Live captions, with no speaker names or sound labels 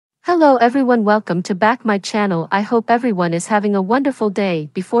Hello everyone, welcome to back my channel. I hope everyone is having a wonderful day.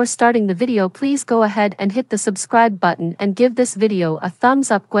 Before starting the video, please go ahead and hit the subscribe button and give this video a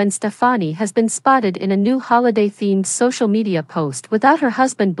thumbs up. Gwen Stefani has been spotted in a new holiday-themed social media post without her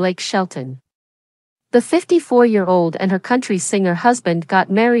husband Blake Shelton. The 54-year-old and her country singer husband got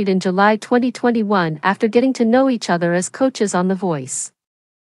married in July 2021 after getting to know each other as coaches on The Voice.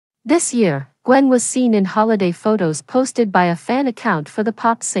 This year, Gwen was seen in holiday photos posted by a fan account for the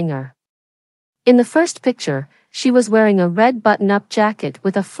pop singer. In the first picture, she was wearing a red button-up jacket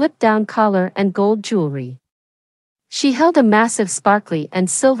with a flip-down collar and gold jewelry. She held a massive sparkly and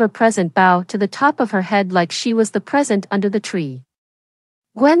silver present bow to the top of her head like she was the present under the tree.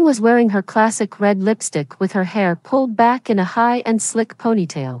 Gwen was wearing her classic red lipstick with her hair pulled back in a high and slick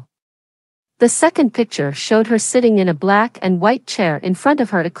ponytail. The second picture showed her sitting in a black and white chair in front of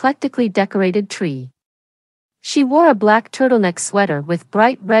her eclectically decorated tree. She wore a black turtleneck sweater with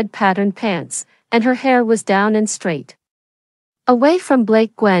bright red patterned pants, and her hair was down and straight. Away from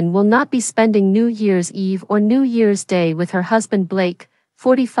Blake, Gwen will not be spending New Year's Eve or New Year's Day with her husband Blake,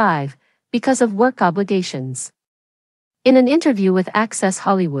 45, because of work obligations. In an interview with Access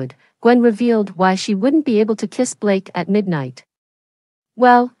Hollywood, Gwen revealed why she wouldn't be able to kiss Blake at midnight.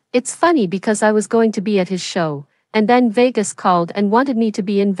 "Well, it's funny because I was going to be at his show, and then Vegas called and wanted me to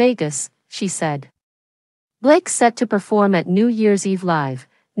be in Vegas," she said. Blake's set to perform at New Year's Eve Live,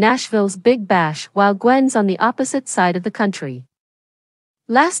 Nashville's Big Bash, while Gwen's on the opposite side of the country.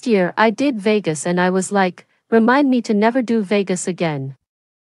 "Last year I did Vegas and I was like, remind me to never do Vegas again.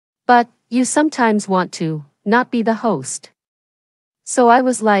 But, you sometimes want to, not be the host. So I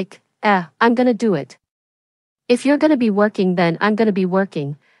was like, I'm gonna do it. If you're gonna be working then I'm gonna be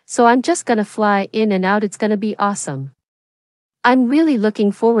working. So I'm just gonna fly in and out. It's gonna be awesome. I'm really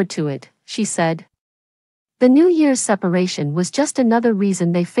looking forward to it," she said. The New Year's separation was just another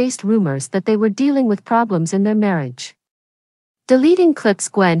reason they faced rumors that they were dealing with problems in their marriage. Deleting clips.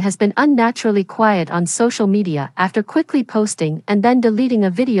 Gwen has been unnaturally quiet on social media after quickly posting and then deleting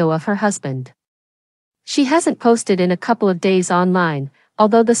a video of her husband. She hasn't posted in a couple of days online,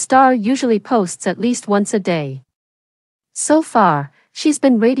 although the star usually posts at least once a day. So far, she's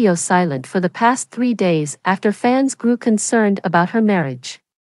been radio silent for the past 3 days after fans grew concerned about her marriage.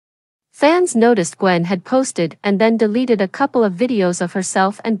 Fans noticed Gwen had posted and then deleted a couple of videos of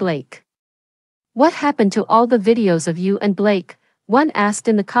herself and Blake. "What happened to all the videos of you and Blake?" one asked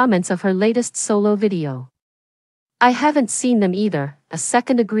in the comments of her latest solo video. "I haven't seen them either," a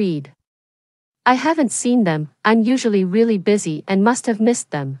second agreed. "I haven't seen them, I'm usually really busy and must have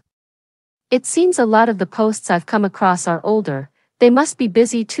missed them. It seems a lot of the posts I've come across are older. They must be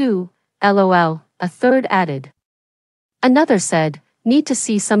busy too, lol," a third added. Another said, "Need to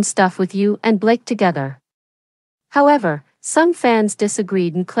see some stuff with you and Blake together." However, some fans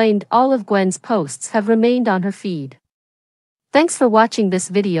disagreed and claimed all of Gwen's posts have remained on her feed. Thanks for watching this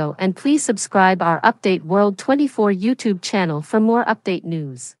video and please subscribe our Update World 24 YouTube channel for more update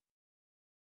news.